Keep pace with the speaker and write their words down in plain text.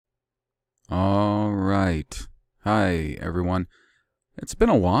Hi, everyone. It's been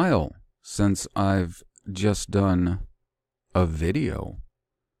a while since I've just done a video.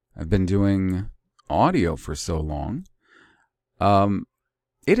 I've been doing audio for so long.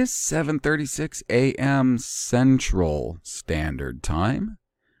 It is 7:36 a.m. Central Standard Time.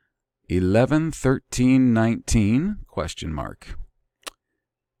 11/13/19 question mark.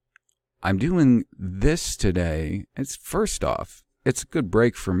 I'm doing this today. It's first off, it's a good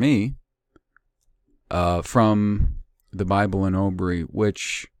break for me. From the Bible in Obri,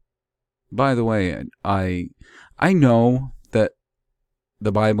 which, by the way, I know that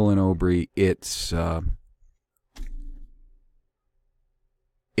the Bible in Obri, it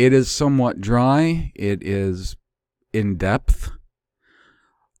is somewhat dry. It is in depth.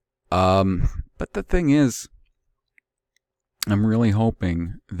 But the thing is, I'm really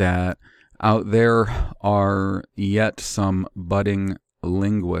hoping that out there are yet some budding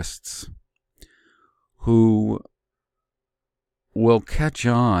linguists who will catch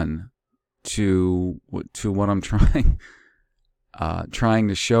on to what I'm trying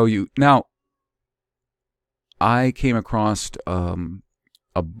to show you. Now, I came across a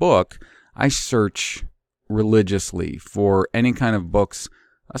book. I search religiously for any kind of books,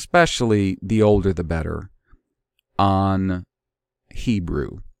 especially the older the better, on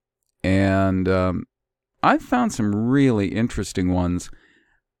Hebrew. And I found some really interesting ones.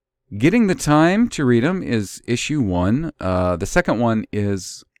 Getting the time to read them is issue 1. The second one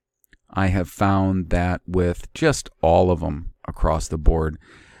is I have found that with just all of them across the board,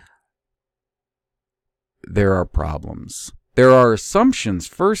 there are problems. There are assumptions.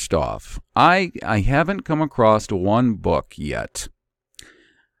 First off, I haven't come across one book yet.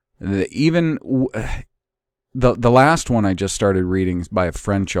 Even the last one I just started reading is by a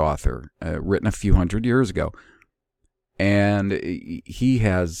French author, written a few hundred years ago. And he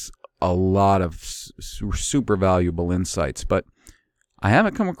has a lot of super valuable insights, but I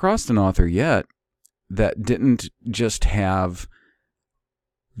haven't come across an author yet that didn't just have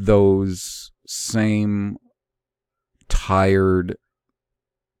those same tired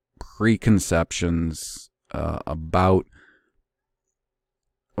preconceptions about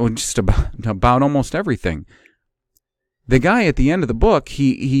almost everything. The guy at the end of the book,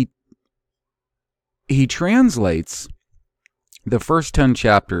 he translates the first 10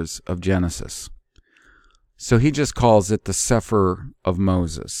 chapters of Genesis. So he just calls it the Sefer of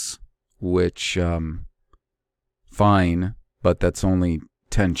Moses, which, fine, but that's only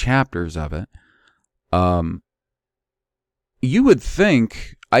 10 chapters of it. You would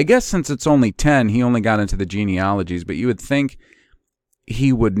think, I guess since it's only 10, he only got into the genealogies, but you would think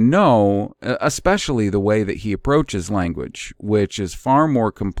he would know, especially the way that he approaches language, which is far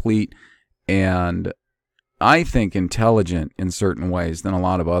more complete and I think intelligent in certain ways than a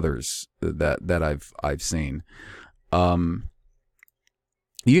lot of others that I've seen.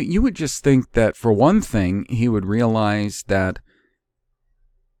 You would just think that for one thing he would realize that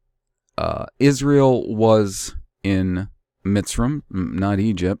Israel was in Mitzrayim, not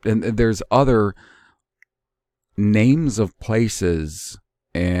Egypt, and there's other names of places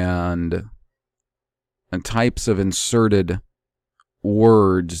and types of inserted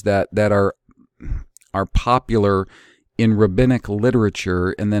words that are popular in rabbinic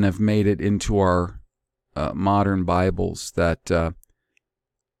literature and then have made it into our modern Bibles that,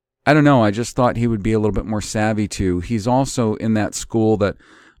 I don't know, I just thought he would be a little bit more savvy to. He's also in that school that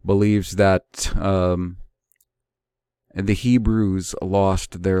believes that the Hebrews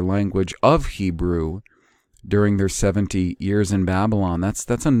lost their language of Hebrew during their 70 years in Babylon.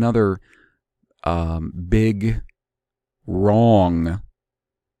 That's another big wrong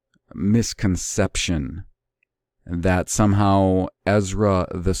misconception that somehow Ezra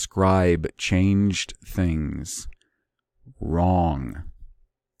the scribe changed things. Wrong.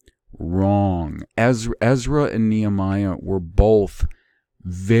 Ezra and Nehemiah were both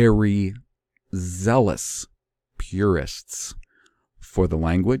very zealous purists for the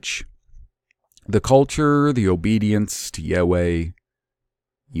language, the culture, the obedience to Yahweh,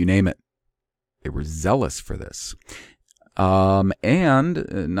 you name it. They were zealous for this. And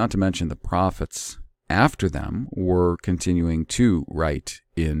not to mention the prophets after them were continuing to write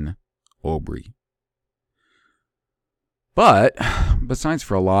in Obri. But besides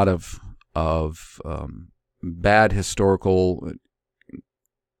for a lot of bad historical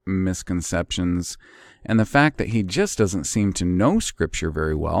misconceptions and the fact that he just doesn't seem to know Scripture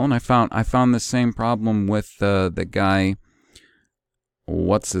very well, and I found the same problem with the guy,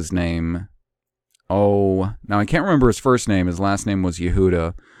 what's his name? Oh, now I can't remember his first name. His last name was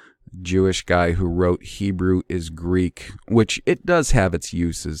Yehuda, Jewish guy who wrote Hebrew is Greek, which it does have its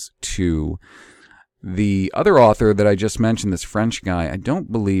uses too. The other author that I just mentioned, this French guy, I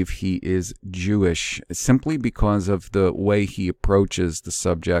don't believe he is Jewish, simply because of the way he approaches the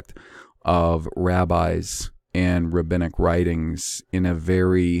subject of rabbis and rabbinic writings in a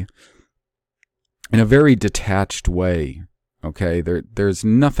very detached way. Okay, there's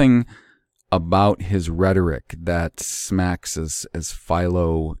nothing about his rhetoric that smacks as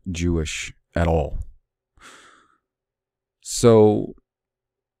philo-Jewish at all. So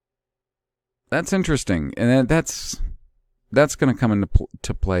that's interesting, and that's going to come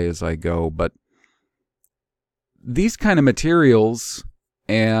into play as I go. But these kind of materials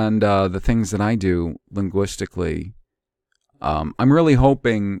and the things that I do linguistically, I'm really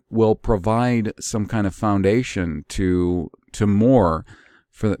hoping will provide some kind of foundation to more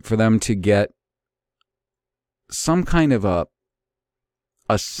for them to get some kind of a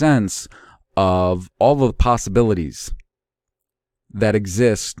sense of all of the possibilities that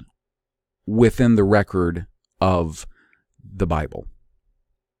exist within the record of the Bible.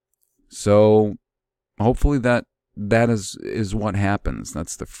 So hopefully that is what happens.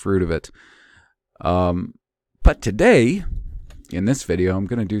 That's the fruit of it. But today, in this video, I'm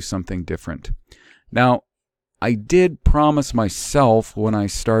going to do something different. Now, I did promise myself when I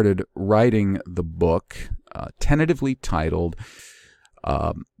started writing the book, tentatively titled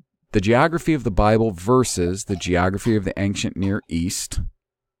The Geography of the Bible versus the Geography of the Ancient Near East,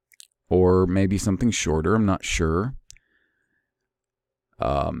 or maybe something shorter, I'm not sure.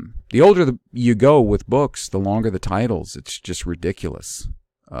 The older you go with books, the longer the titles. It's just ridiculous.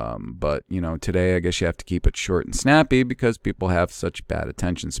 But, today I guess you have to keep it short and snappy because people have such bad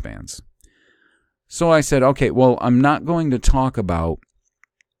attention spans. So I said, okay, well, I'm not going to talk about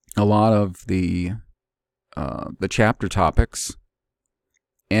a lot of the chapter topics,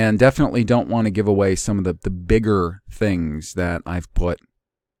 and definitely don't want to give away some of the bigger things that I've put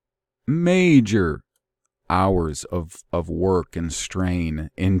major hours of work and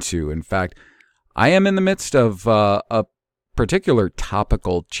strain into. In fact, I am in the midst of a particular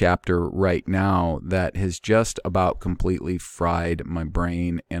topical chapter right now that has just about completely fried my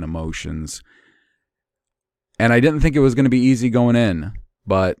brain and emotions. And I didn't think it was going to be easy going in,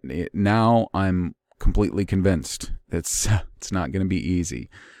 but now I'm completely convinced it's not going to be easy.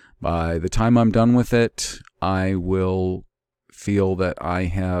 By the time I'm done with it, I will feel that I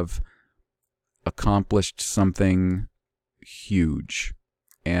have accomplished something huge.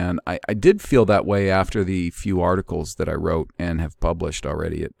 And I did feel that way after the few articles that I wrote and have published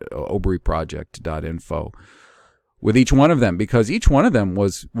already at obryproject.info with each one of them, because each one of them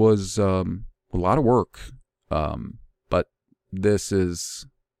was a lot of work. But this is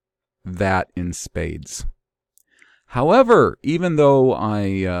that in spades. However, even though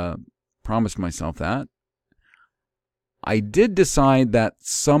I promised myself that, I did decide that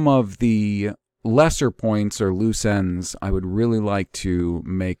some of the lesser points or loose ends I would really like to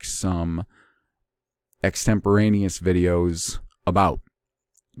make some extemporaneous videos about.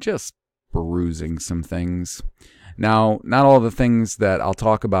 Just perusing some things. Now, not all the things that I'll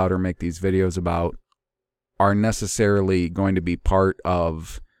talk about or make these videos about are necessarily going to be part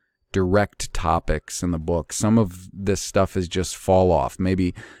of direct topics in the book. Some of this stuff is just fall off.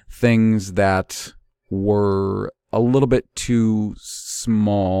 Maybe things that were a little bit too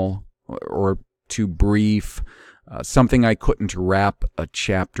small or too brief, something I couldn't wrap a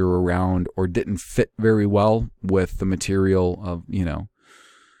chapter around or didn't fit very well with the material of,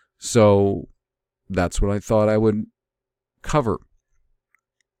 So that's what I thought I would cover.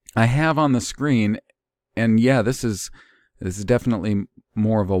 I have on the screen, and yeah, this is definitely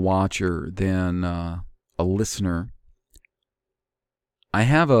more of a watcher than a listener. I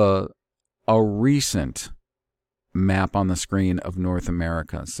have a recent map on the screen of North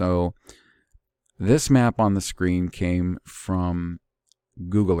America. So this map on the screen came from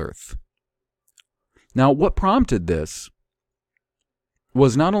Google Earth. Now, what prompted this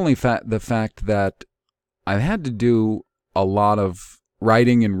was not only the fact that I've had to do a lot of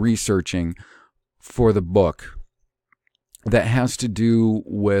writing and researching for the book that has to do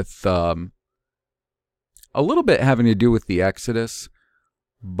with a little bit having to do with the Exodus,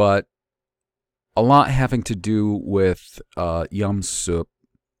 but a lot having to do with Yam Suk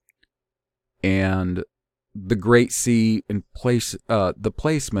and the Great Sea and the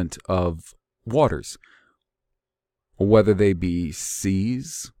placement of waters, whether they be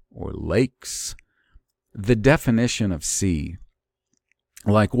seas or lakes, the definition of sea,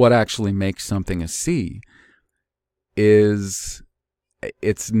 like what actually makes something a sea, it's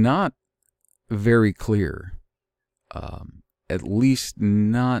not very clear, at least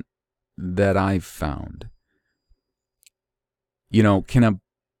not that I've found. Can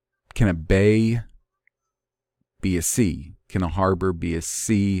a bay be a sea? Can a harbor be a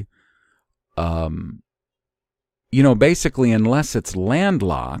sea? Basically, unless it's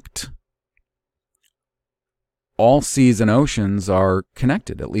landlocked, all seas and oceans are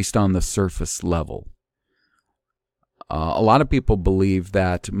connected, at least on the surface level. A lot of people believe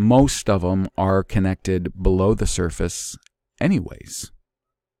that most of them are connected below the surface anyways.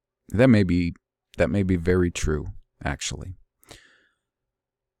 That may be very true, actually.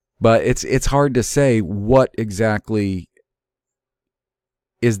 But it's hard to say what exactly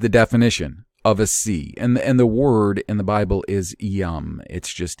is the definition of a sea. And the word in the Bible is yam.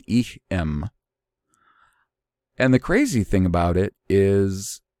 It's just ich-em. And the crazy thing about it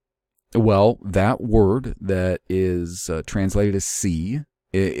is, well, that word that is translated as sea,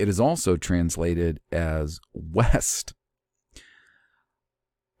 it is also translated as west.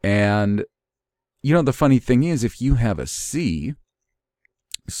 And, the funny thing is, if you have a sea,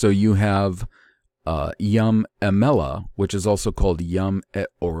 so you have Yam Emela, which is also called Yam et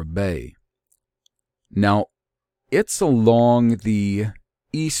Orbe. Now, it's along the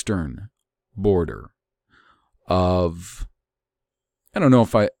eastern border of, I don't know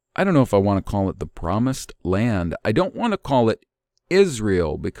if I want to call it the promised land. I don't want to call it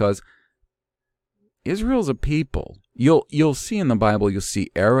Israel, because Israel's a people. You'll see in the Bible, you'll see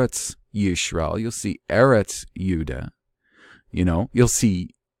Eretz Yisrael, you'll see Eretz Judah, you'll see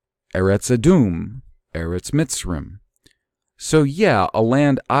Eretz Adum, Eretz Mitzrim. So yeah, a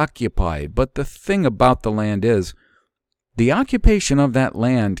land occupied, but the thing about the land is, the occupation of that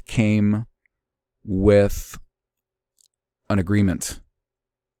land came with an agreement.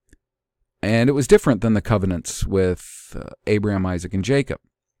 And it was different than the covenants with Abraham, Isaac, and Jacob.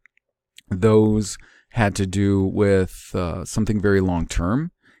 Those had to do with something very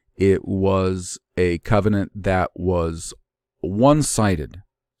long-term. It was a covenant that was one-sided.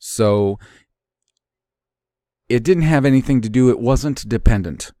 So it didn't have anything to do, it wasn't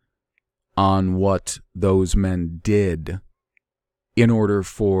dependent on what those men did in order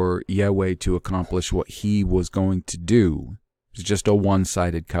for Yahweh to accomplish what he was going to do. It was just a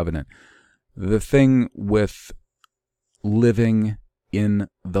one-sided covenant. The thing with living in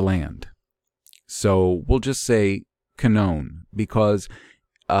the land. So we'll just say Canaan, because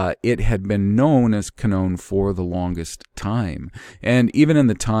it had been known as Canaan for the longest time. And even in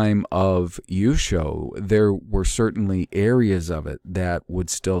the time of Yusho, there were certainly areas of it that would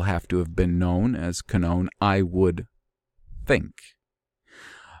still have to have been known as Canaan, I would think.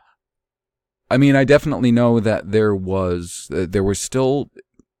 I mean, I definitely know that there was still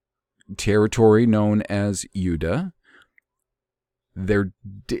territory known as Judah. There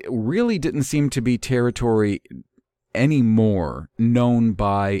really didn't seem to be territory anymore known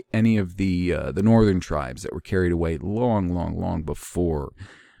by any of the northern tribes that were carried away long before.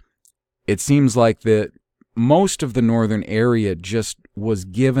 It seems like that most of the northern area just was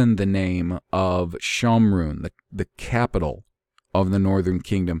given the name of Shomron, the capital of the northern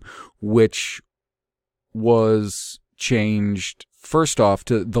kingdom, which was changed first off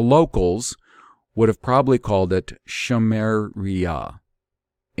to the locals would have probably called it Shomeria.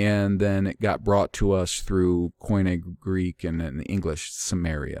 And then it got brought to us through Koine Greek and in English,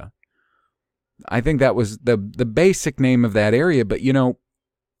 Samaria. I think that was the basic name of that area. But,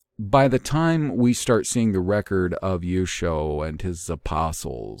 by the time we start seeing the record of Yusho and his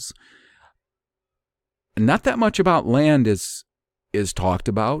apostles, not that much about land is talked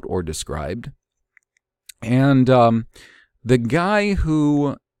about or described. And the guy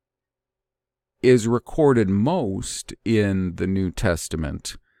who is recorded most in the New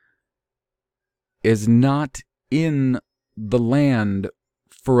Testament is not in the land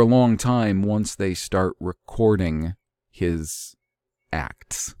for a long time once they start recording his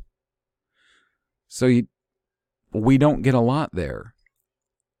acts. So we don't get a lot there.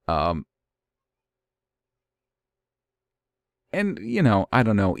 And, I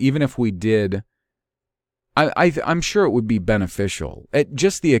don't know, even if we did, I'm sure it would be beneficial.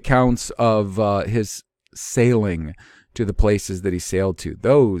 Just the accounts of his sailing to the places that he sailed to,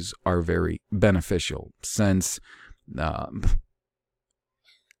 those are very beneficial, since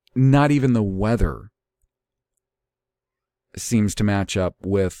not even the weather seems to match up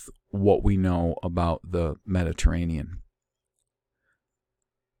with what we know about the Mediterranean.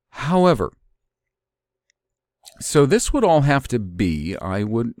 However, so this would all have to be, I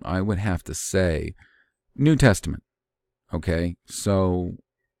would have to say, New Testament. Okay, so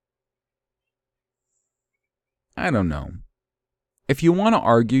I don't know. If you want to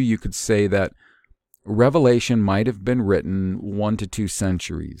argue, you could say that Revelation might have been written 1 to 2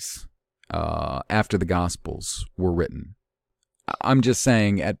 centuries after the Gospels were written. I'm just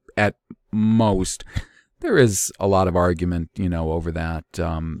saying at most there is a lot of argument, over that.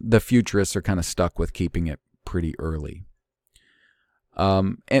 The futurists are kind of stuck with keeping it pretty early.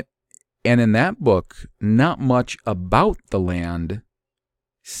 And in that book, not much about the land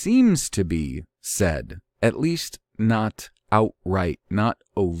seems to be said, at least not outright, not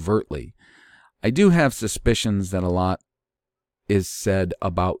overtly. I do have suspicions that a lot is said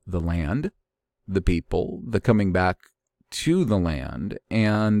about the land, the people, the coming back to the land,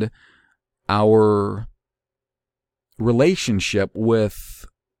 and our relationship with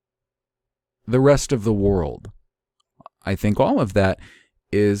the rest of the world. I think all of that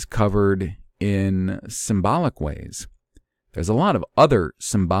is covered in symbolic ways. There's a lot of other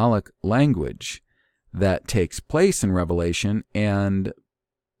symbolic language that takes place in Revelation, and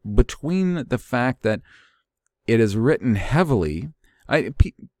between the fact that it is written heavily,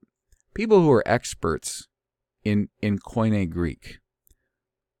 people who are experts in Koine Greek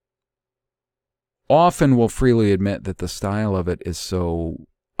often will freely admit that the style of it is so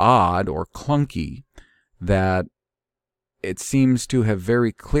odd or clunky that it seems to have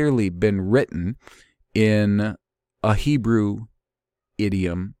very clearly been written in a Hebrew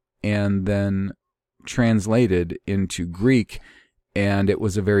idiom and then translated into Greek, and it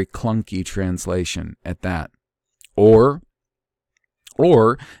was a very clunky translation at that. Or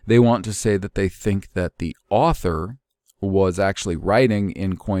they want to say that they think that the author was actually writing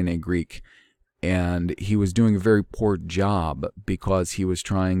in Koine Greek, and he was doing a very poor job because he was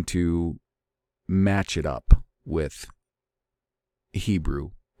trying to match it up with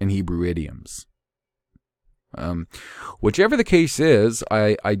Hebrew and Hebrew idioms. Whichever the case is,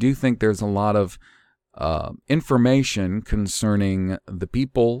 I do think there's a lot of information concerning the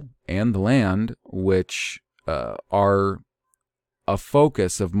people and the land, which are a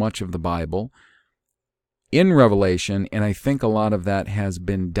focus of much of the Bible in Revelation, and I think a lot of that has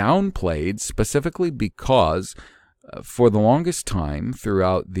been downplayed specifically because for the longest time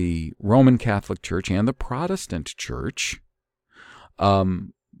throughout the Roman Catholic Church and the Protestant Church,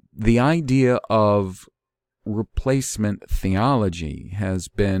 the idea of replacement theology has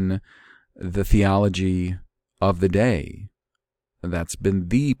been the theology of the day. That's been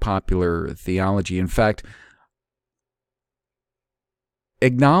the popular theology. In fact,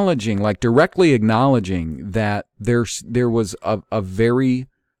 directly acknowledging that there was a very,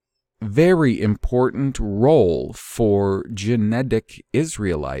 very important role for genetic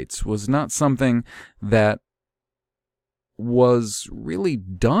Israelites was not something that was really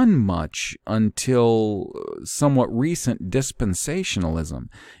done much until somewhat recent dispensationalism.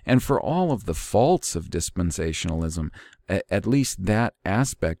 And for all of the faults of dispensationalism, at least that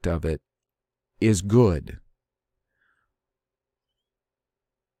aspect of it is good.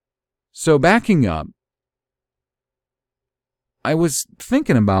 So backing up, I was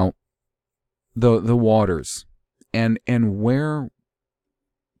thinking about the waters and where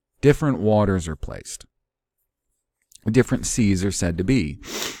different waters are placed. Different seas are said to be.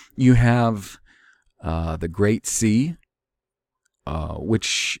 You have the Great Sea,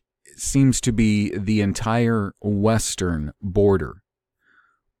 which seems to be the entire western border.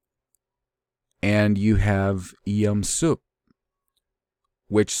 And you have Yam Suf,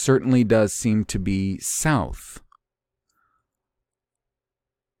 which certainly does seem to be south.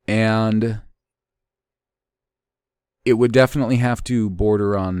 And it would definitely have to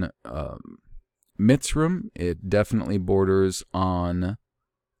border on Mitzrayim. It definitely borders on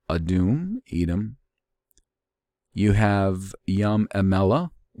Edom. You have Yam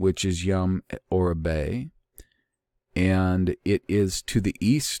Emela, which is Yam Orbe, and it is to the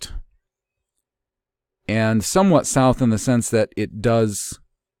east and somewhat south in the sense that it does,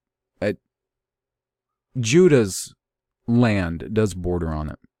 Judah's land does border on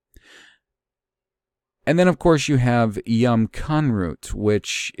it. And then, of course, you have Yam Kanrut,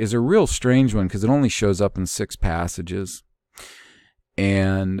 which is a real strange one because it only shows up in 6 passages.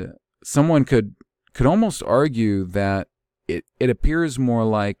 And someone could almost argue that it appears more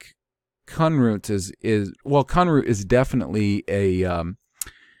like Kanrut Kanrut is definitely an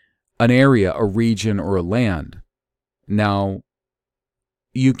area, a region, or a land. Now,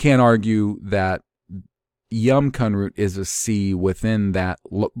 you can't argue that Yam Kanrut is a sea within that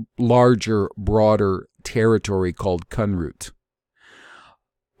larger, broader territory called Kanrut.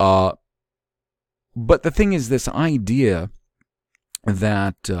 But the thing is, this idea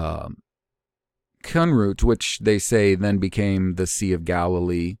that Kanrut, which they say then became the Sea of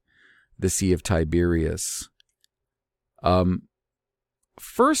Galilee, the Sea of Tiberias.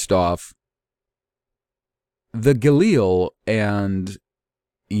 First off, the Galil and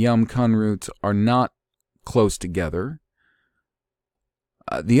Yam Kanrut are not close together.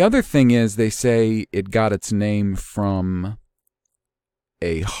 The other thing is they say it got its name from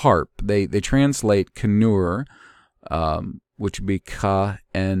a harp. They translate kanur, which would be ka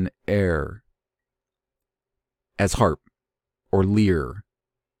and air, as harp or lyre.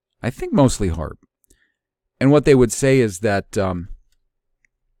 I think mostly harp. And what they would say is that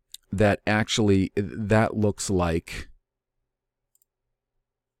that actually that looks like,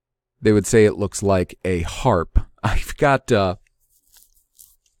 they would say it looks like a harp. I've got, I'm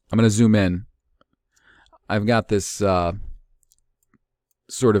going to zoom in. I've got this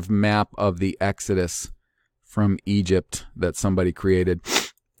sort of map of the Exodus from Egypt that somebody created.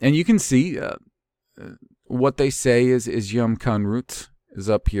 And you can see what they say is Yom Kanrut is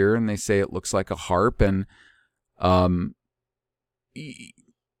up here, and they say it looks like a harp. And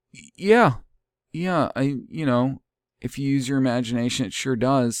yeah, if you use your imagination, it sure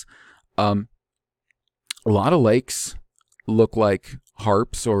does. A lot of lakes look like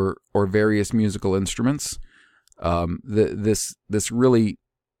harps or various musical instruments. This really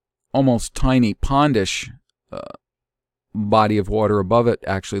almost tiny pondish body of water above it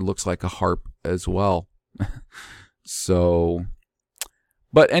actually looks like a harp as well. So,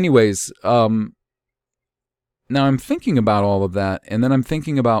 but anyways, now I'm thinking about all of that, and then I'm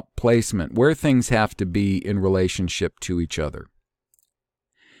thinking about placement, where things have to be in relationship to each other.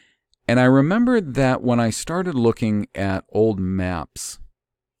 And I remembered that when I started looking at old maps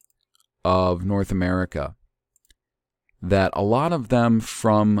of North America, that a lot of them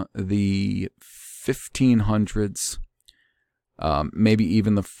from the 1500s, maybe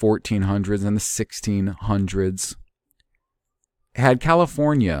even the 1400s and the 1600s, had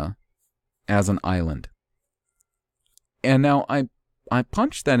California as an island. And now I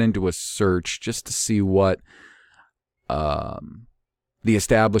punched that into a search just to see what the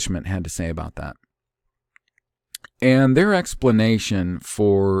establishment had to say about that. And their explanation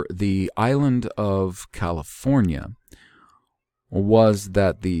for the island of California was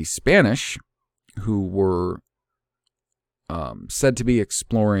that the Spanish, who were said to be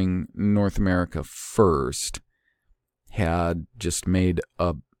exploring North America first, had just made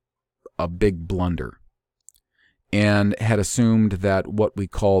a big blunder and had assumed that what we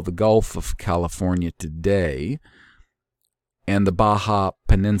call the Gulf of California today and the Baja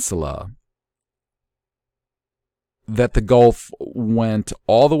Peninsula, that the Gulf went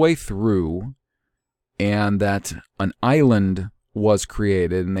all the way through and that an island was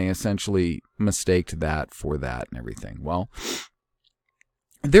created, and they essentially mistaked that for that and everything. Well,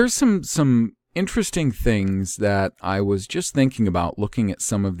 there's some interesting things that I was just thinking about looking at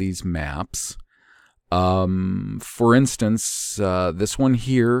some of these maps. For instance, this one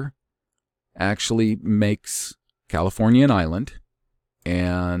here actually makes California an island,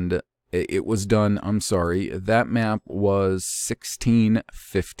 and it was done, I'm sorry, that map was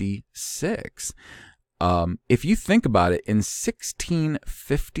 1656. If you think about it, in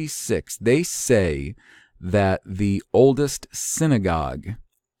 1656, they say that the oldest synagogue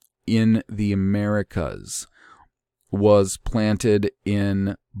in the Americas was planted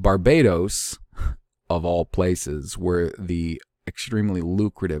in Barbados, of all places, where the extremely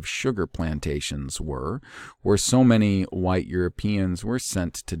lucrative sugar plantations were, where so many white Europeans were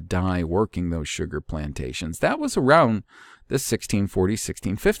sent to die working those sugar plantations. That was around the 1640s,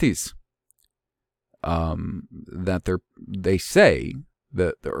 1650s. That they say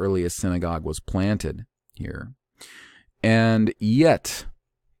that the earliest synagogue was planted here. And yet,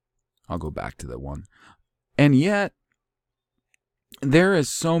 I'll go back to that one. And yet, there is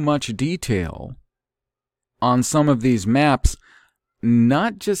so much detail on some of these maps,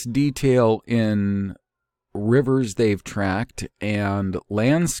 not just detail in rivers they've tracked and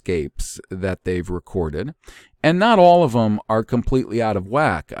landscapes that they've recorded, and not all of them are completely out of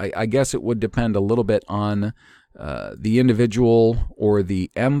whack. I guess it would depend a little bit on the individual or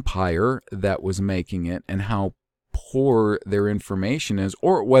the empire that was making it and how poor their information is,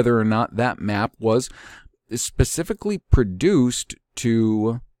 or whether or not that map was specifically produced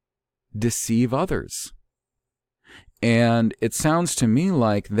to deceive others. And it sounds to me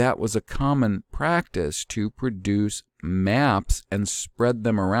like that was a common practice, to produce maps and spread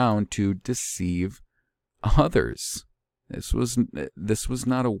them around to deceive others. This was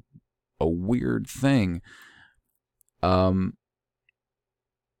not a weird thing.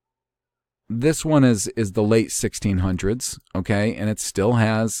 This one is the late 1600s, okay, and it still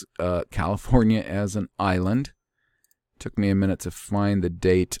has California as an island. Took me a minute to find the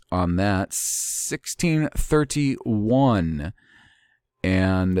date on that. 1631.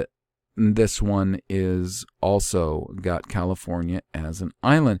 And this one is also got California as an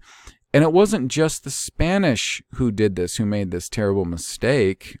island. And it wasn't just the Spanish who did this, who made this terrible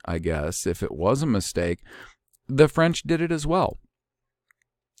mistake, I guess, if it was a mistake. The French did it as well.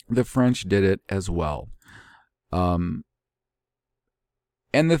 The French did it as well. And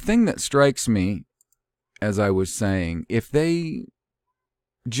the thing that strikes me, as I was saying, if they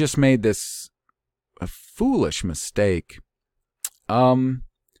just made this a foolish mistake, I'm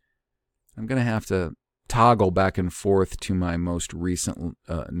going to have to toggle back and forth to my most recent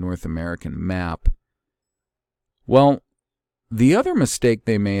North American map. Well, the other mistake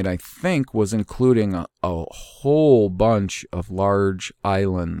they made, I think, was including a whole bunch of large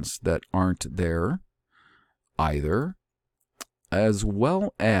islands that aren't there either, as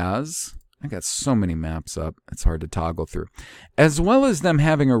well as, I got so many maps up, it's hard to toggle through, as well as them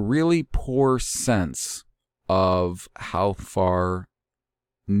having a really poor sense of how far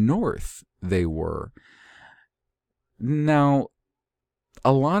north they were. Now,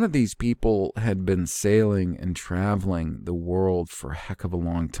 a lot of these people had been sailing and traveling the world for a heck of a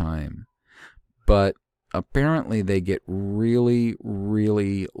long time, but apparently they get really,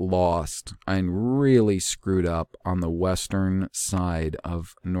 really lost and really screwed up on the western side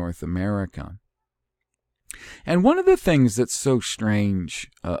of North America. And one of the things that's so strange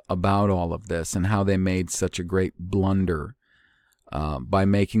about all of this and how they made such a great blunder by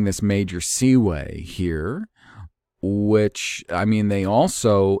making this major seaway here, which, I mean, they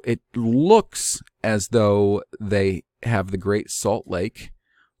also, it looks as though they have the Great Salt Lake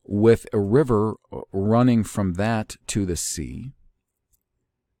with a river running from that to the sea.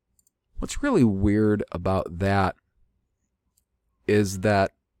 What's really weird about that is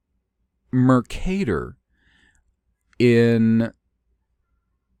that Mercator in,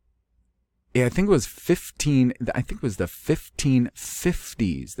 I think it was the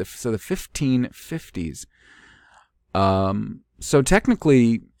 1550s. So the 1550s. So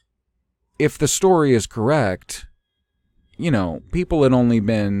technically, if the story is correct, you know, people had only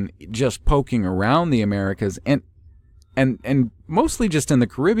been just poking around the Americas and mostly just in the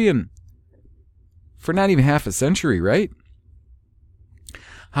Caribbean for not even half a century, right?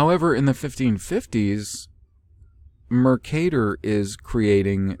 However, in the 1550s, Mercator is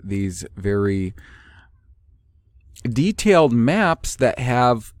creating these very detailed maps that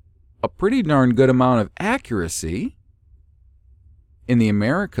have a pretty darn good amount of accuracy in the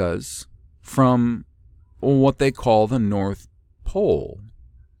Americas from what they call the North Pole.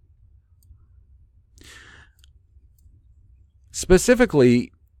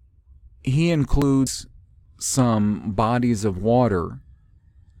 Specifically, he includes some bodies of water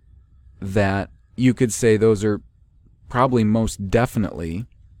that you could say those are probably most definitely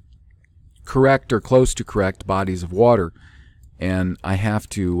correct or close to correct bodies of water. And I have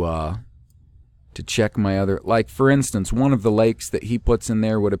to check my other, like for instance, one of the lakes that he puts in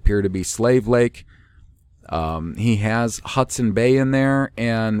there would appear to be Slave Lake. He has Hudson Bay in there,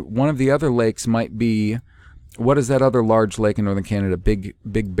 and one of the other lakes might be, what is that other large lake in northern Canada? Big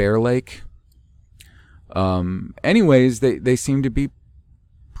Bear Lake. Anyways, they seem to be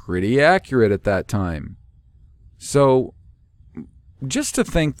pretty accurate at that time. So just to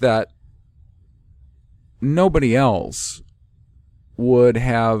think that nobody else would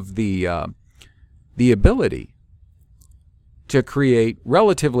have the ability to create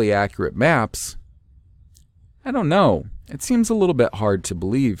relatively accurate maps, I don't know. It seems a little bit hard to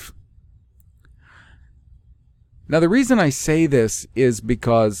believe. Now, the reason I say this is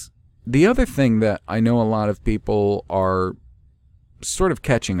because the other thing that I know a lot of people are sort of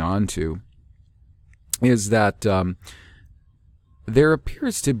catching on to is that there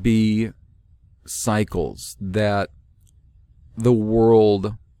appears to be cycles that the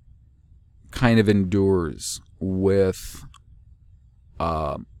world kind of endures with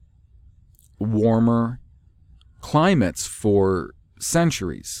warmer climates for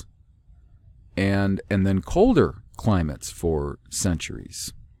centuries and then colder climates for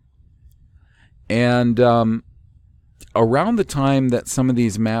centuries. And around the time that some of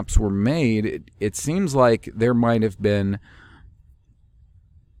these maps were made, it seems like there might have been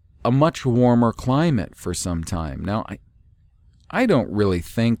a much warmer climate for some time. Now, I don't really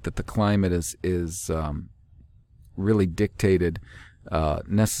think that the climate is really dictated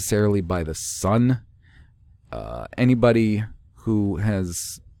necessarily by the sun. Anybody who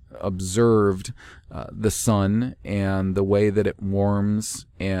has observed the sun and the way that it warms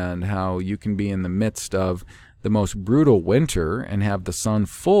and how you can be in the midst of the most brutal winter and have the sun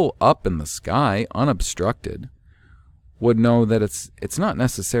full up in the sky, unobstructed, would know that it's not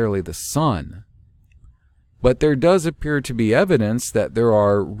necessarily the sun. But there does appear to be evidence that there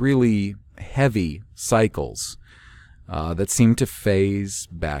are really heavy cycles that seem to phase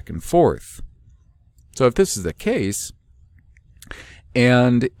back and forth. So if this is the case,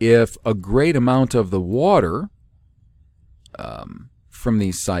 and if a great amount of the water from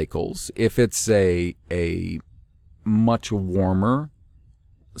these cycles, if it's a much warmer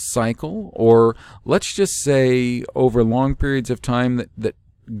cycle, or let's just say over long periods of time that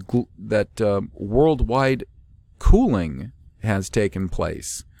worldwide cooling has taken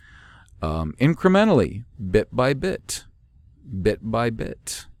place, incrementally, bit by bit.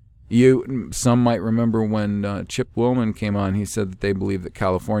 Some might remember when Chip Willman came on, he said that they believed that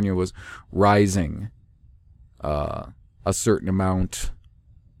California was rising a certain amount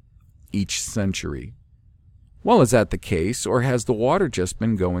each century. Well, is that the case, or has the water just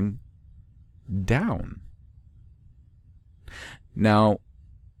been going down? Now,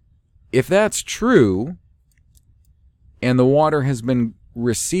 if that's true, and the water has been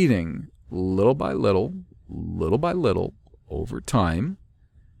receding little by little over time,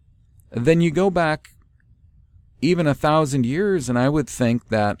 then you go back even 1,000 years, and I would think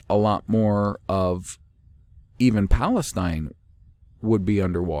that a lot more of even Palestine would be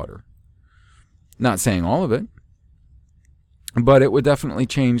underwater. Not saying all of it, but it would definitely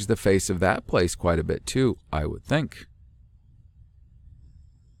change the face of that place quite a bit too, I would think.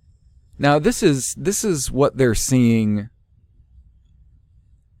 Now, this is what they're seeing,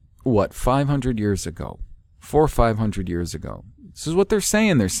 500 years ago? 400 or 500 years ago. This is what they're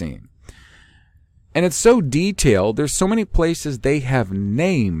saying they're seeing. And it's so detailed, there's so many places they have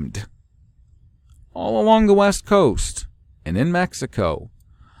named all along the West Coast and in Mexico,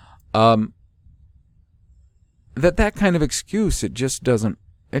 that kind of excuse, it just doesn't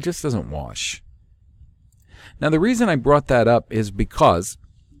wash. Now, the reason I brought that up is because,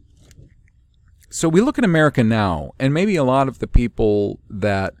 so we look at America now, and maybe a lot of the people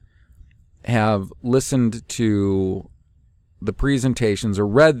that have listened to the presentations or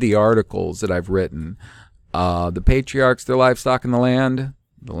read the articles that I've written, the patriarchs, their livestock in the land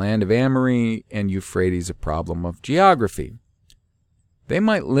of Amory, and Euphrates, a problem of geography. They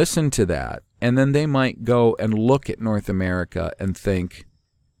might listen to that, and then they might go and look at North America and think,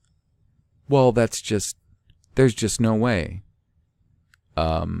 well, there's just no way.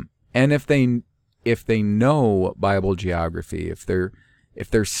 And if they know Bible geography, if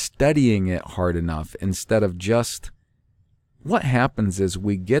they're studying it hard enough, instead of just, what happens is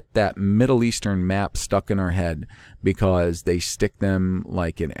we get that Middle Eastern map stuck in our head because they stick them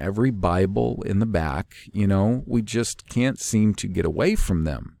like in every Bible in the back. We just can't seem to get away from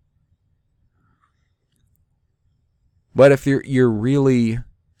them. But if you're really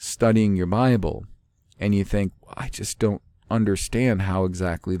studying your Bible and you think, I just don't understand how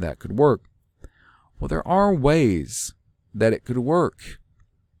exactly that could work. Well, there are ways that it could work.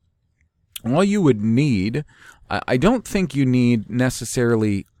 All you would need, I don't think you need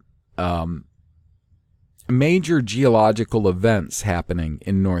necessarily major geological events happening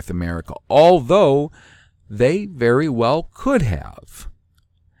in North America, although they very well could have.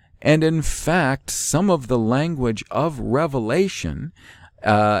 And in fact, some of the language of Revelation,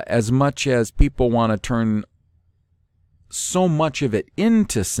 as much as people want to turn so much of it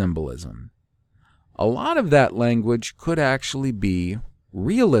into symbolism, a lot of that language could actually be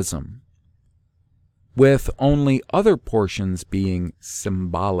realism, with only other portions being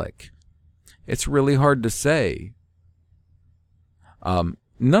symbolic. It's really hard to say.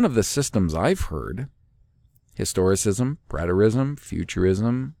 None of the systems I've heard, historicism, preterism,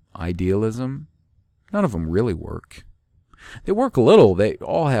 futurism, idealism, none of them really work. They work a little. They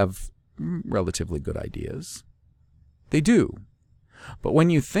all have relatively good ideas. They do. But when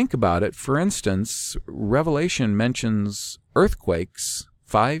you think about it, for instance, Revelation mentions earthquakes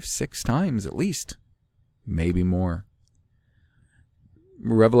 5-6 times at least, maybe more.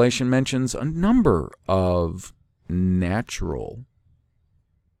 Revelation mentions a number of natural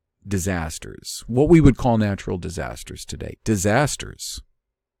disasters, what we would call natural disasters today, disasters.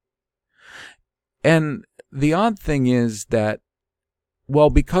 And the odd thing is that,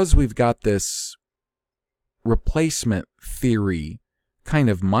 well, because we've got this replacement theory kind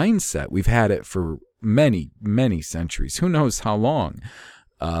of mindset, we've had it for many, many centuries, who knows how long,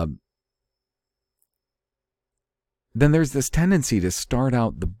 then there's this tendency to start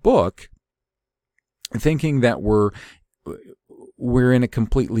out the book thinking that we're in a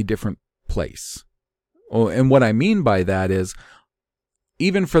completely different place. Oh, and what I mean by that is,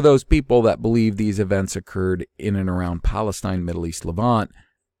 even for those people that believe these events occurred in and around Palestine, Middle East, Levant,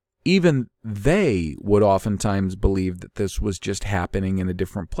 even they would oftentimes believe that this was just happening in a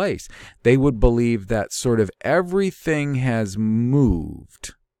different place. They would believe that sort of everything has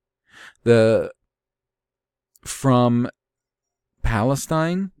moved. from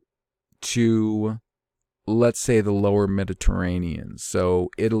Palestine to, let's say, the lower Mediterranean, so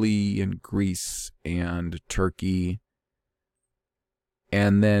Italy and Greece and Turkey,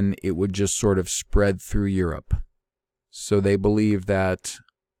 and then it would just sort of spread through Europe. So they believe that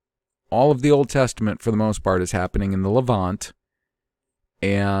all of the Old Testament, for the most part, is happening in the Levant,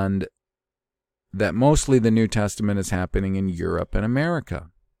 and that mostly the New Testament is happening in Europe and America.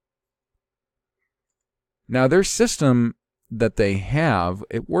 Now, their system that they have,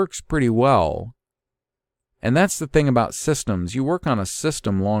 it works pretty well. And that's the thing about systems. You work on a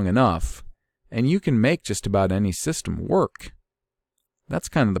system long enough, and you can make just about any system work. That's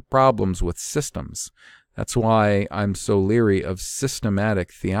kind of the problems with systems. That's why I'm so leery of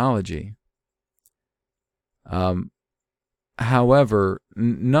systematic theology. However,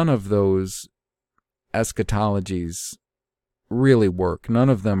 none of those eschatologies really work. None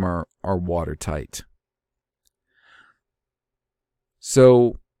of them are watertight.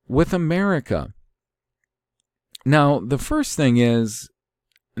 So, with America, now the first thing is,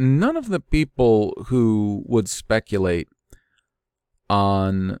 none of the people who would speculate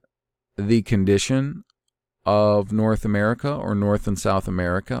on the condition of North America or North and South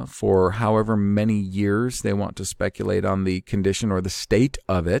America for however many years they want to speculate on the condition or the state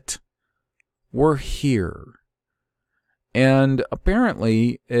of it, were here. And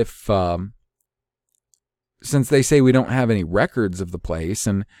apparently, if since they say we don't have any records of the place,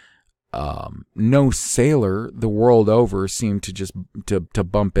 and no sailor the world over seemed to just to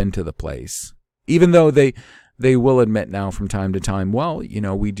bump into the place, even though they will admit now from time to time, well,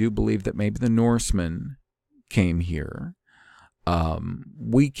 we do believe that maybe the Norsemen came here.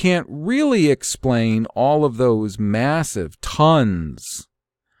 We can't really explain all of those massive tons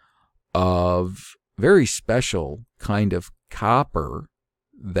of very special kind of copper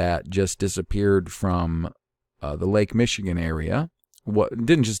that just disappeared from the Lake Michigan area. What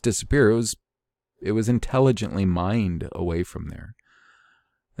didn't just disappear, it was intelligently mined away from there.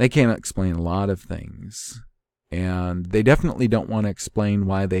 They can't explain a lot of things, and they definitely don't want to explain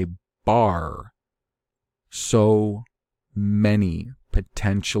why they bar so many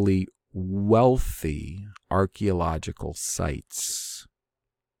potentially wealthy archaeological sites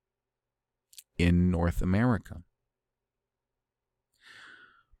in North America.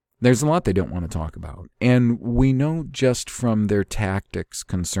 There's a lot they don't want to talk about. And we know just from their tactics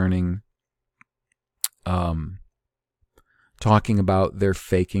concerning talking about their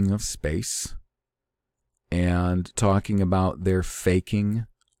faking of space and talking about their faking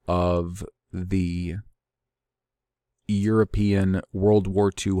of the European World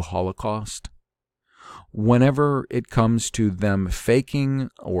War II Holocaust. Whenever it comes to them faking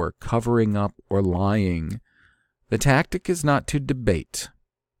or covering up or lying, the tactic is not to debate.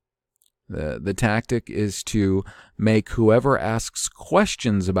 The tactic is to make whoever asks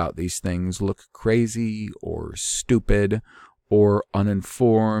questions about these things look crazy or stupid or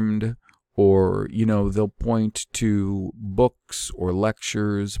uninformed, or, they'll point to books or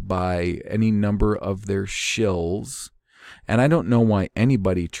lectures by any number of their shills. And I don't know why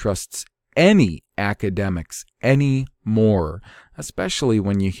anybody trusts any academics anymore, especially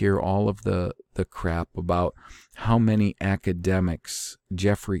when you hear all of the crap about how many academics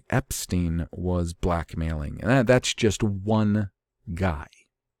Jeffrey Epstein was blackmailing. And that's just one guy.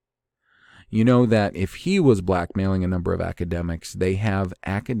 You know that if he was blackmailing a number of academics, they have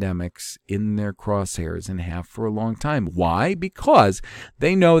academics in their crosshairs and have for a long time. Why? Because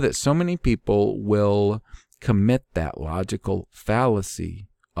they know that so many people will commit that logical fallacy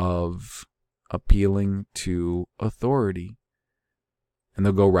of appealing to authority. And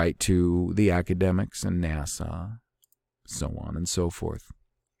they'll go right to the academics and NASA, so on and so forth.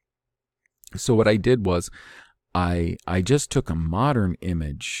 So what I did was I just took a modern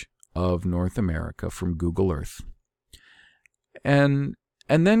image of North America from Google Earth. And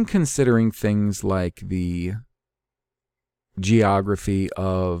then considering things like the geography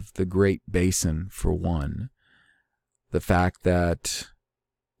of the Great Basin, for one, the fact that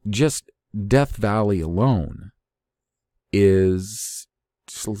just Death Valley alone is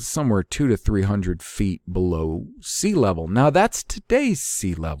somewhere 200 to 300 feet below sea level. Now, that's today's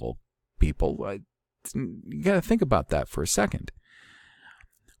sea level, people. You got to think about that for a second.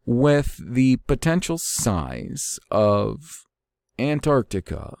 With the potential size of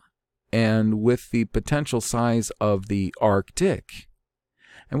Antarctica and with the potential size of the Arctic,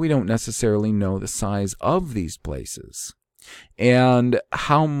 and we don't necessarily know the size of these places and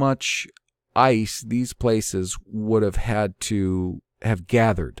how much ice these places would have had to have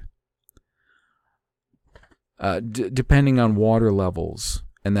gathered, depending on water levels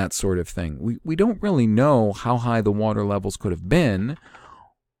and that sort of thing. We don't really know how high the water levels could have been,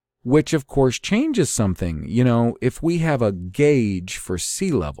 which of course changes something. You know, if we have a gauge for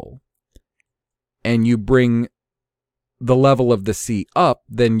sea level and you bring the level of the sea up,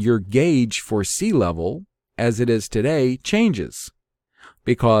 then your gauge for sea level as it is today changes,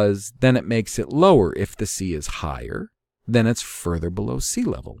 because then it makes it lower. If the sea is higher, then it's further below sea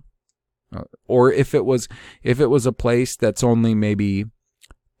level. Or if it was a place that's only maybe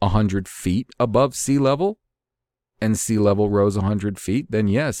 100 feet above sea level, and sea level rose 100 feet, then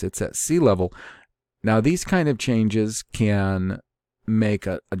yes, it's at sea level. Now, these kind of changes can make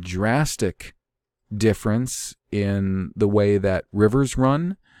a drastic difference in the way that rivers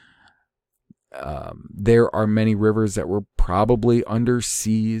run. There are many rivers that were probably under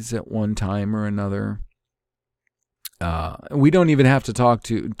seas at one time or another. We don't even have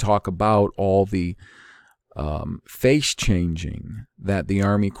to talk about all the face changing that the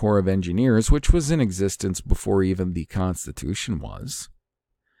Army Corps of Engineers, which was in existence before even the Constitution was,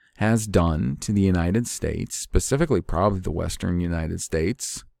 has done to the United States, specifically probably the Western United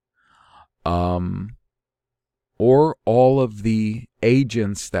States, or all of the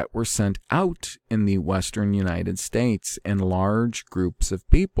agents that were sent out in the Western United States in large groups of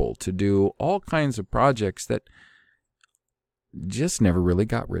people to do all kinds of projects that just never really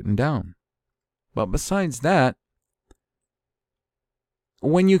got written down. But besides that,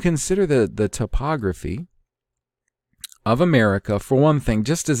 when you consider the topography of America, for one thing,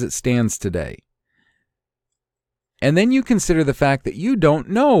 just as it stands today, and then you consider the fact that you don't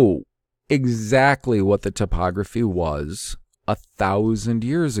know exactly what the topography was 1,000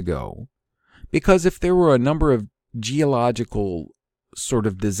 years ago, because if there were a number of geological sort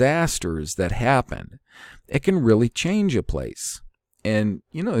of disasters that happen, it can really change a place. And,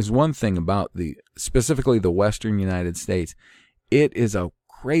 you know, there's one thing about specifically the Western United States. It is a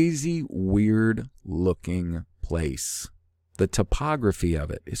crazy, weird looking place. The topography of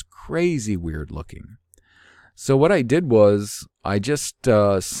it is crazy weird looking. So what I did was I just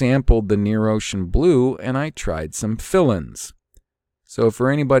sampled the near ocean blue and I tried some fill-ins. So for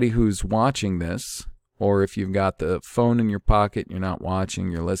anybody who's watching this, or if you've got the phone in your pocket, you're not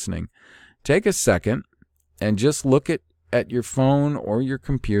watching, you're listening, take a second and just look at your phone or your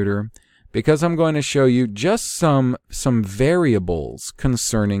computer, because I'm going to show you just some variables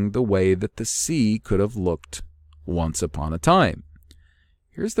concerning the way that the sea could have looked once upon a time.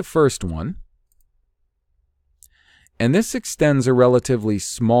 Here's the first one. And this extends a relatively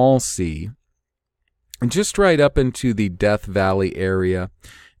small sea, just right up into the Death Valley area,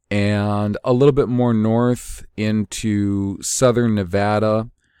 and a little bit more north into southern Nevada,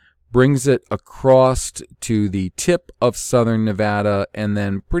 brings it across to the tip of southern Nevada, and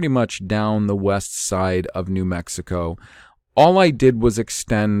then pretty much down the west side of New Mexico. All I did was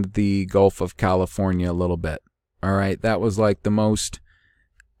extend the Gulf of California a little bit. All right, that was like the most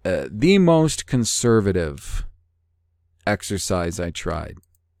conservative exercise I tried.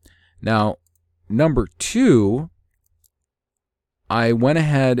 Now, number 2, I went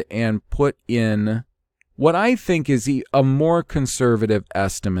ahead and put in what I think is a more conservative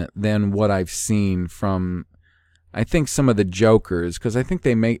estimate than what I've seen from, I think, some of the jokers, because I think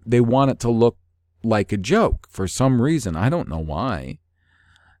they want it to look like a joke for some reason. I don't know why.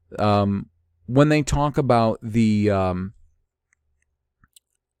 When they talk about the,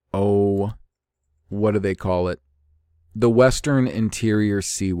 what do they call it? The Western Interior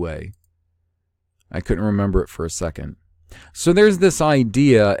Seaway. I couldn't remember it for a second. So there's this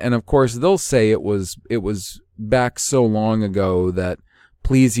idea, and of course they'll say it was back so long ago that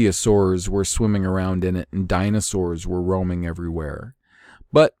plesiosaurs were swimming around in it and dinosaurs were roaming everywhere.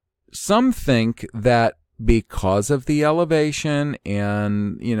 But some think that because of the elevation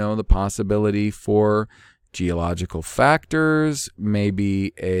and, you know, the possibility for geological factors,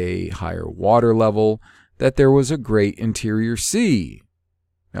 maybe a higher water level, that there was a great interior sea.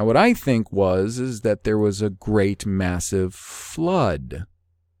 Now, what I think is that there was a great massive flood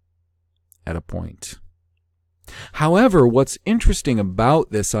at a point. However, what's interesting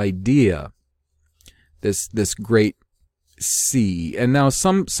about this idea, this great sea, and now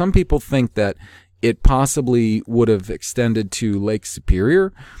some people think that it possibly would have extended to Lake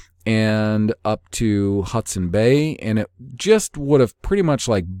Superior and up to Hudson Bay, and it just would have pretty much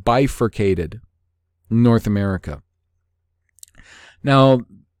like bifurcated North America. Now,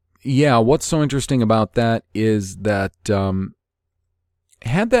 yeah, what's so interesting about that is that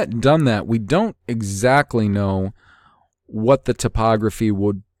had that done that, we don't exactly know what the topography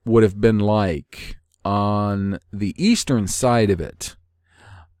would have been like on the eastern side of it.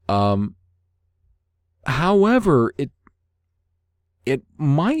 However, it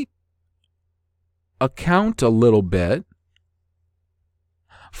might account a little bit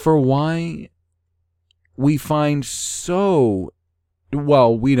for why we find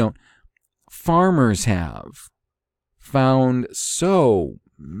farmers have found so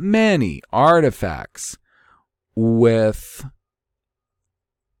many artifacts with,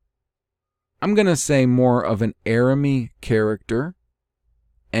 I'm going to say, more of an Aramee character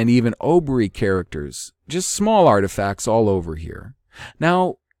and even Obri characters, just small artifacts all over here.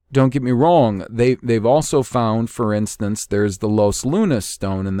 Now, don't get me wrong, they've also found, for instance, there's the Los Lunas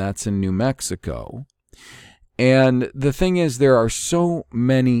stone, and that's in New Mexico. And the thing is, there are so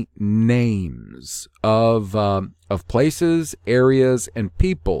many names of places, areas, and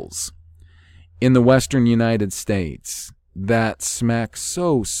peoples in the western United States that smack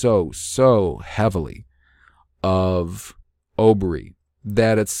so heavily of Obri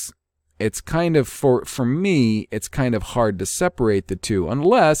that it's kind of, for me, it's kind of hard to separate the two,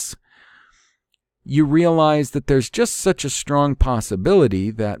 unless you realize that there's just such a strong possibility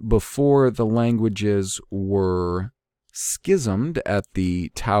that before the languages were schismed at the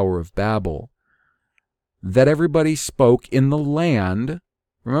Tower of Babel, that everybody spoke in the land.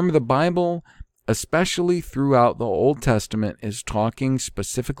 Remember, the Bible, especially throughout the Old Testament, is talking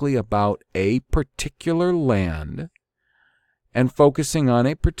specifically about a particular land and focusing on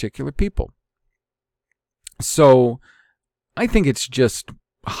a particular people. So I think it's just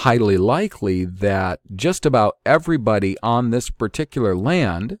highly likely that just about everybody on this particular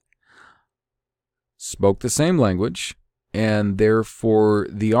land spoke the same language, and therefore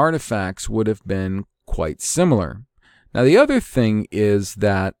the artifacts would have been quite similar. Now, the other thing is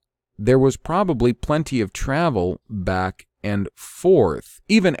that there was probably plenty of travel back and forth,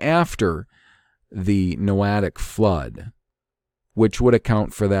 even after the Noahic flood, which would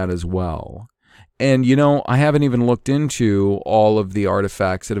account for that as well. And, I haven't even looked into all of the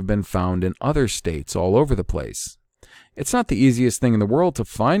artifacts that have been found in other states all over the place. It's not the easiest thing in the world to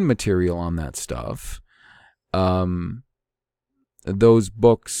find material on that stuff. Those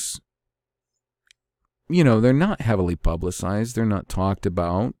books, they're not heavily publicized. They're not talked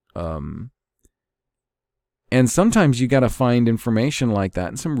about. And sometimes you got to find information like that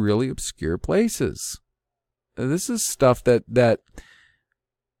in some really obscure places. This is stuff that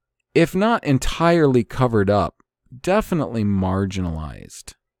if not entirely covered up, definitely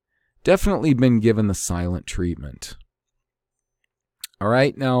marginalized, definitely been given the silent treatment. All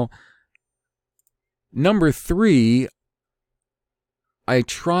right, now, number 3, I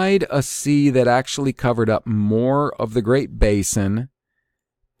tried a sea that actually covered up more of the Great Basin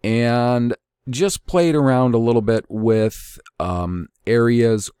and just played around a little bit with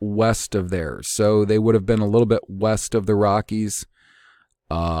areas west of there. So they would have been a little bit west of the Rockies,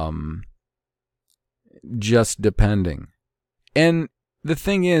 just depending. And the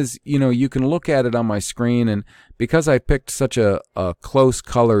thing is, you can look at it on my screen, and because I picked such a close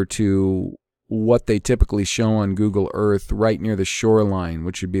color to what they typically show on Google Earth right near the shoreline,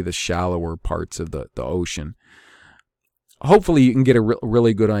 which would be the shallower parts of the ocean, hopefully you can get a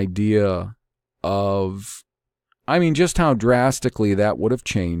really good idea of, just how drastically that would have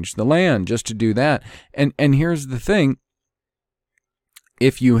changed the land just to do that. And here's the thing.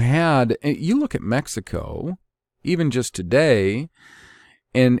 If you look at Mexico, even just today,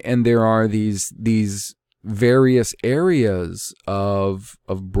 and there are these various areas of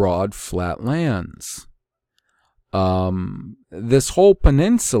broad flat lands. This whole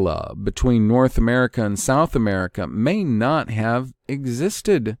peninsula between North America and South America may not have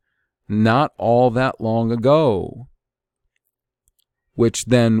existed not all that long ago, which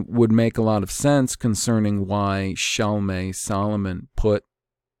then would make a lot of sense concerning why Solomon put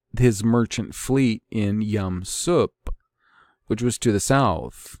his merchant fleet in Yam Sup, which was to the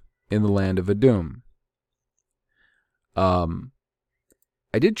south in the land of Edom.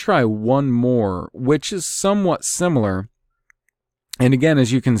 I did try one more, which is somewhat similar. And again,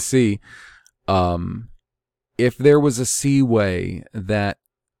 as you can see, if there was a seaway that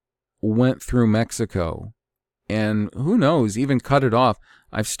went through Mexico, and who knows, even cut it off,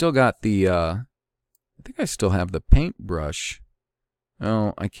 I've still got I think I still have the paintbrush.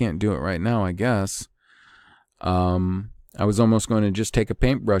 Oh, I can't do it right now, I guess. I was almost going to just take a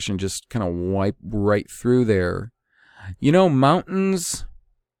paintbrush and just kind of wipe right through there. Mountains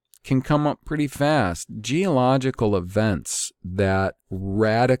can come up pretty fast. Geological events that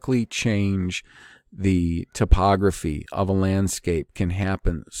radically change the topography of a landscape can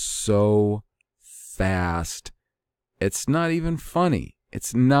happen so fast. It's not even funny.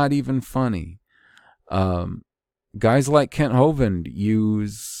 Guys like Kent Hovind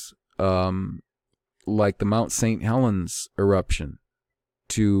use like the Mount St. Helens eruption.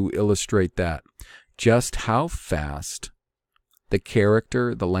 to illustrate that. Just how fast the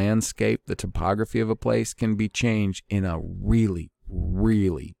character, the landscape, the topography of a place can be changed in a really,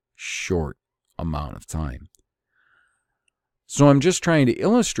 really short amount of time. So I'm just trying to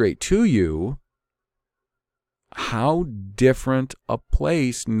illustrate to you how different a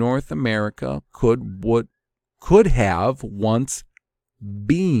place North America could have once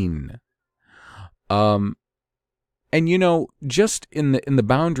been. And you know, just in the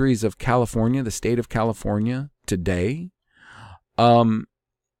boundaries of California, the state of California today, I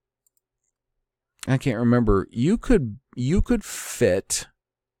can't remember. You could fit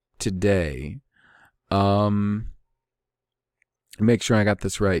today. Make sure I got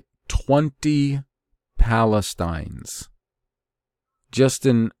this right. 20 Palestines just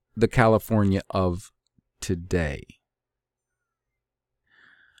in the California of today.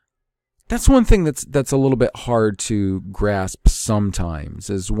 That's one thing that's a little bit hard to grasp sometimes,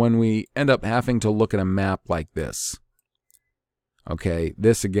 is when we end up having to look at a map like this. Okay,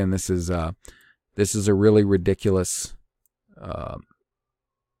 this is a really ridiculous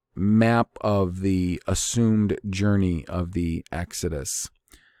map of the assumed journey of the Exodus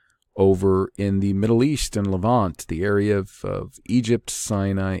over in the Middle East and Levant, the area of Egypt,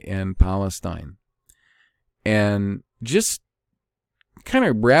 Sinai, and Palestine. And just kind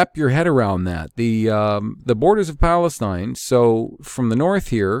of wrap your head around that. The borders of Palestine, so from the north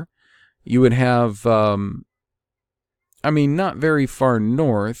here, you would have, not very far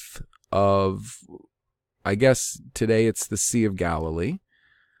north of, I guess today it's the Sea of Galilee.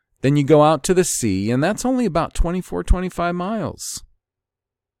 Then you go out to the sea, and that's only about 24, 25 miles.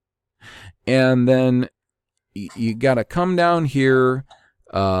 And then you got to come down here.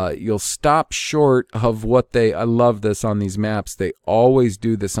 You'll stop short of what I love this on these maps. They always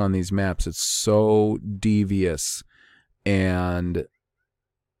do this on these maps. It's so devious and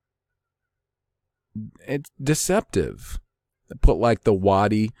it's deceptive. They put like the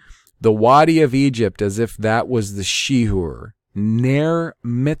Wadi of Egypt as if that was the Shihur. Ner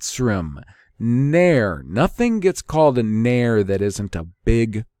Mitzrim. Ner. Nothing gets called a Ner that isn't a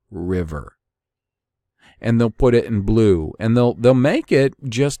big river. And they'll put it in blue. And they'll make it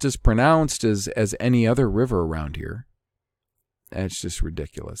just as pronounced as any other river around here. That's just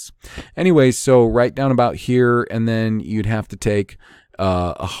ridiculous. Anyway, so right down about here, and then you'd have to take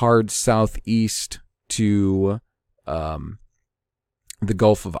a hard southeast to the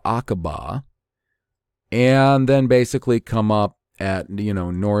Gulf of Aqaba, and then basically come up at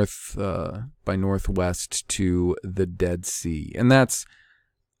north by northwest to the Dead Sea, and that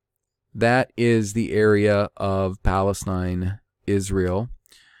is the area of Palestine, Israel,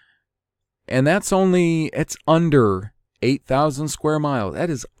 and it's under 8,000 square miles. That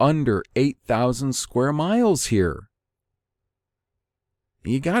is under 8,000 square miles here.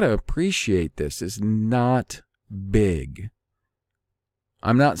 You got to appreciate this. It's not big.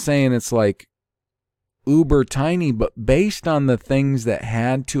 I'm not saying it's like uber tiny, but based on the things that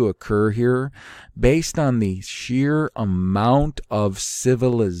had to occur here, based on the sheer amount of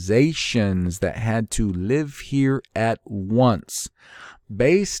civilizations that had to live here at once,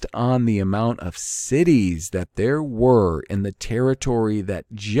 based on the amount of cities that there were in the territory that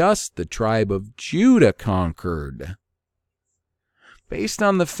just the tribe of Judah conquered, based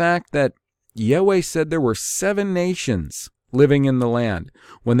on the fact that Yahweh said there were 7 nations living in the land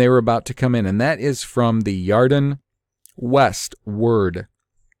when they were about to come in, and that is from the Yarden westward.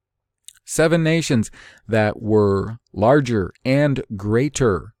 7 nations that were larger and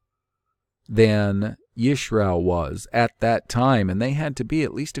greater than Yisrael was at that time, and they had to be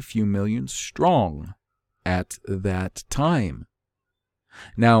at least a few million strong at that time.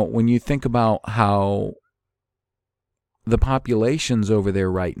 Now, when you think about how the populations over there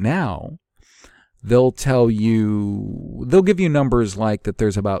right now, they'll give you numbers like that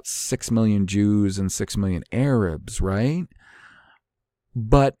there's about 6 million Jews and 6 million Arabs, right?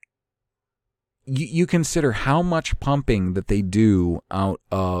 But you consider how much pumping that they do out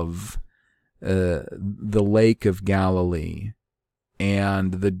of the Lake of Galilee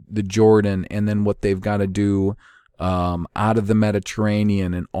and the Jordan, and then what they've got to do out of the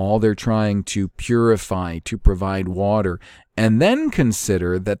Mediterranean, and all they're trying to purify to provide water, and then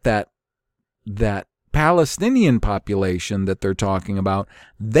consider that Palestinian population that they're talking about,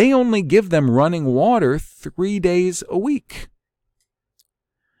 they only give them running water 3 days a week.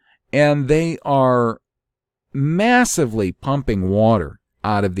 And they are massively pumping water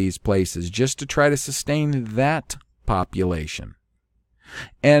out of these places just to try to sustain that population.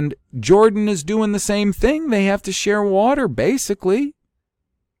 And Jordan is doing the same thing. They have to share water, basically.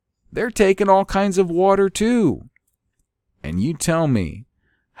 They're taking all kinds of water too. And you tell me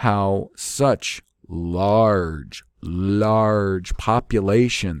how such large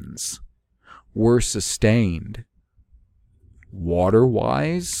populations were sustained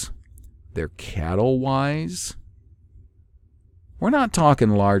water-wise, their cattle-wise. We're not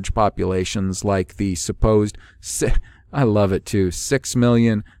talking large populations like the supposed, I love it too, 6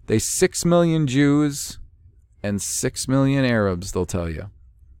 million. They 6 million Jews and 6 million Arabs, they'll tell you.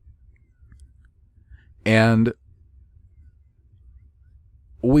 And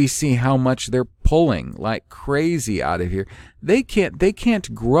we see how much they're pulling like crazy out of here. They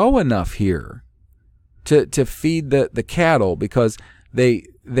can't grow enough here to feed the cattle, because they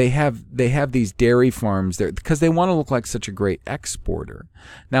have these dairy farms there because they want to look like such a great exporter.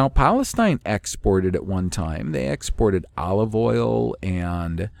 Now, Palestine exported at one time. They exported olive oil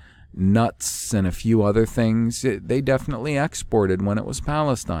and nuts and a few other things. They definitely exported when it was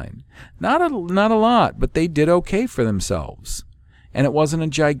Palestine. Not a lot, but they did okay for themselves. And it wasn't a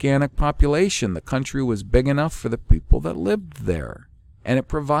gigantic population. The country was big enough for the people that lived there. And it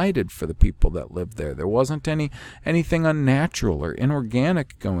provided for the people that lived there. There wasn't anything unnatural or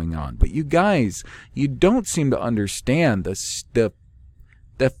inorganic going on. But you guys, you don't seem to understand the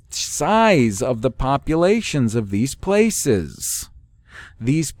size of the populations of these places,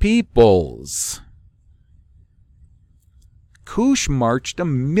 these peoples. Cush marched a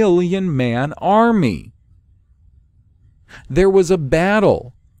 1 million-man army. There was a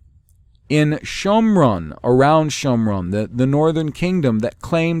battle in Shomron, around Shomron, the northern kingdom, that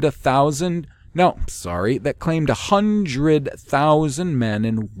claimed 100,000 men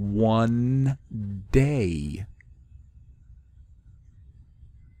in one day.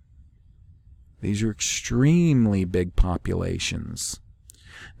 These are extremely big populations.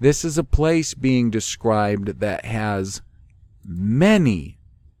 This is a place being described that has many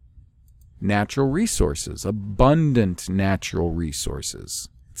natural resources, abundant natural resources.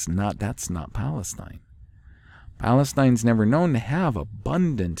 That's not Palestine. Palestine's never known to have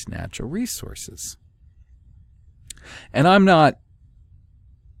abundant natural resources. And I'm not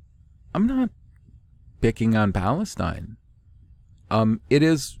picking on Palestine. It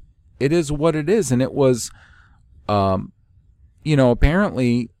is what it is, and it was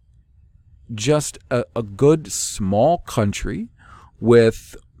apparently just a good small country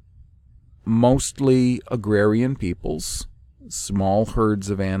with mostly agrarian peoples, small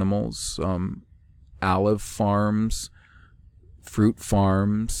herds of animals, olive farms, fruit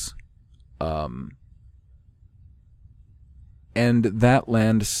farms, and that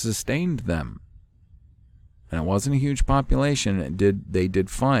land sustained them. And it wasn't a huge population. They did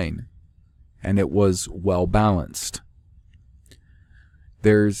fine, and it was well balanced.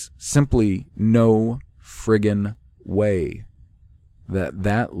 There's simply no friggin' way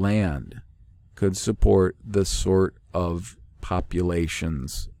that land could support the sort of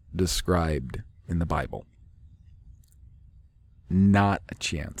populations described in the Bible. Not a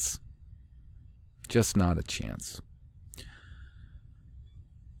chance. Just not a chance.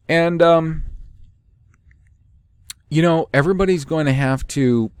 And, everybody's going to have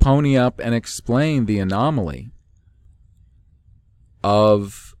to pony up and explain the anomaly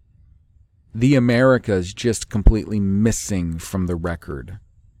of the Americas just completely missing from the record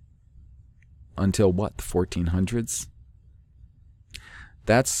until what, the 1400s?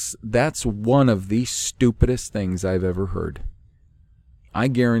 That's one of the stupidest things I've ever heard. I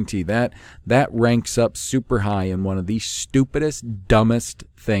guarantee that ranks up super high in one of the stupidest, dumbest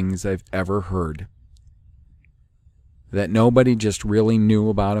things I've ever heard. That nobody just really knew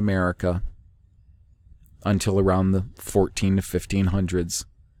about America until around the 14 to 1500s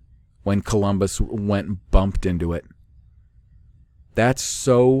when Columbus went and bumped into it. That's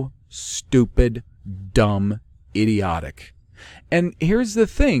so stupid, dumb, idiotic. And here's the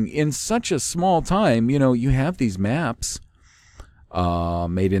thing, in such a small time, you have these maps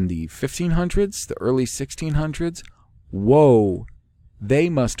made in the 1500s, the early 1600s. Whoa, they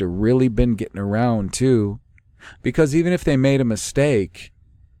must have really been getting around too. Because even if they made a mistake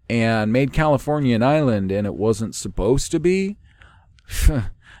and made California an island and it wasn't supposed to be,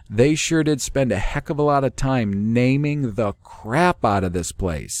 they sure did spend a heck of a lot of time naming the crap out of this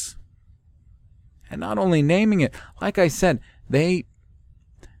place. And not only naming it, like I said, they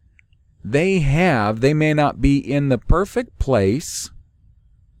may not be in the perfect place,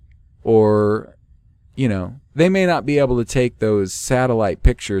 or, they may not be able to take those satellite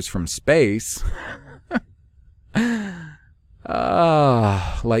pictures from space,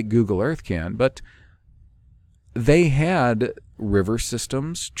 like Google Earth can, but they had river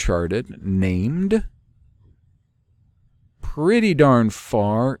systems charted, named, pretty darn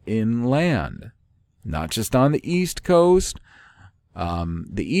far inland. Not just on the East Coast,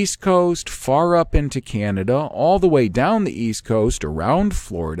 The East Coast, far up into Canada, all the way down the East Coast, around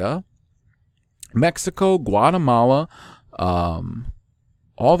Florida, Mexico, Guatemala,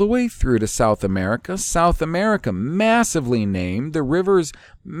 all the way through to South America. South America, massively named. The rivers,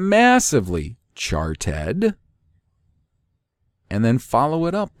 massively charted. And then follow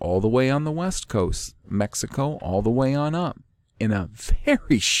it up all the way on the West Coast. Mexico, all the way on up. In a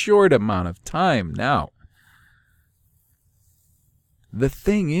very short amount of time now. The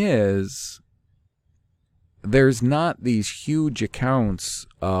thing is, there's not these huge accounts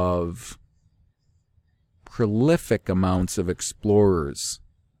of prolific amounts of explorers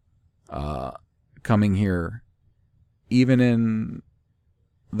coming here, even in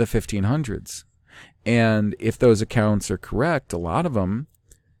the 1500s. And if those accounts are correct, a lot of them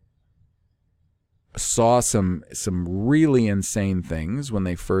saw some really insane things when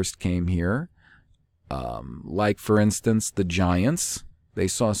they first came here. Like, for instance, the giants. They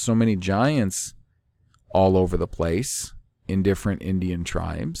saw so many giants all over the place in different Indian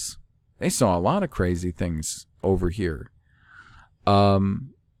tribes. They saw a lot of crazy things over here.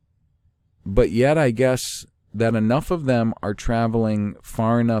 But yet I guess that enough of them are traveling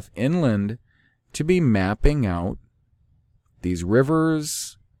far enough inland to be mapping out these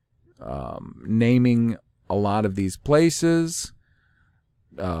rivers, naming a lot of these places,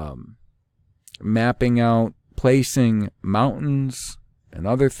 mapping out, placing mountains and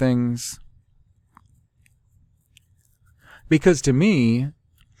other things. Because to me,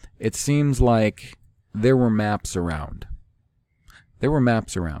 it seems like there were maps around. There were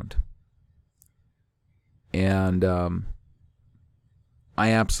maps around. And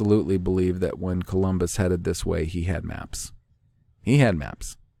I absolutely believe that when Columbus headed this way, he had maps. He had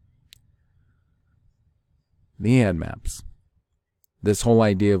maps. He had maps. This whole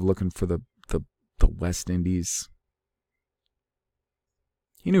idea of looking for the West Indies.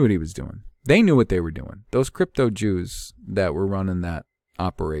 He knew what he was doing. They knew what they were doing. Those crypto Jews that were running that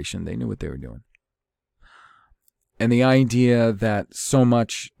operation, they knew what they were doing. And the idea that so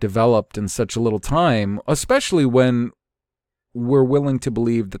much developed in such a little time, especially when we're willing to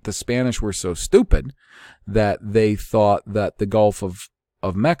believe that the Spanish were so stupid that they thought that the Gulf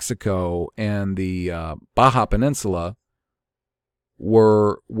of Mexico and the Baja Peninsula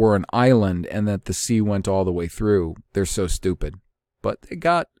were an island and that the sea went all the way through. They're so stupid. But they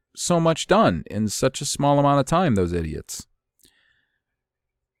got so much done in such a small amount of time, those idiots.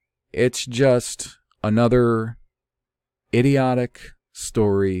 It's just another idiotic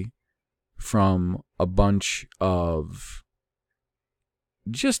story from a bunch of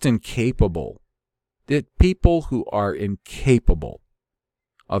just incapable people who are incapable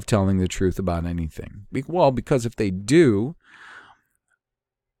of telling the truth about anything. Well, because if they do,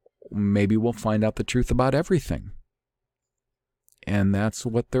 maybe we'll find out the truth about everything. And that's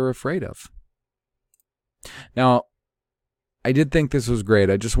what they're afraid of. Now, I did think this was great.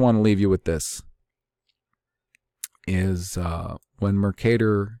 I just want to leave you with this. Is when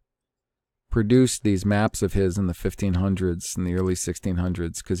Mercator produced these maps of his in the 1500s and the early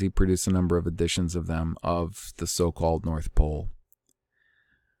 1600s, because he produced a number of editions of them of the so-called North Pole.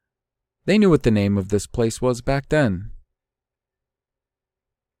 They knew what the name of this place was back then.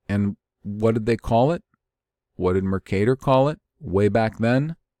 And what did they call it? What did Mercator call it way back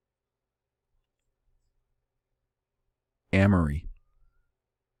then? Amory.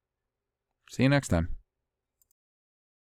 See you next time.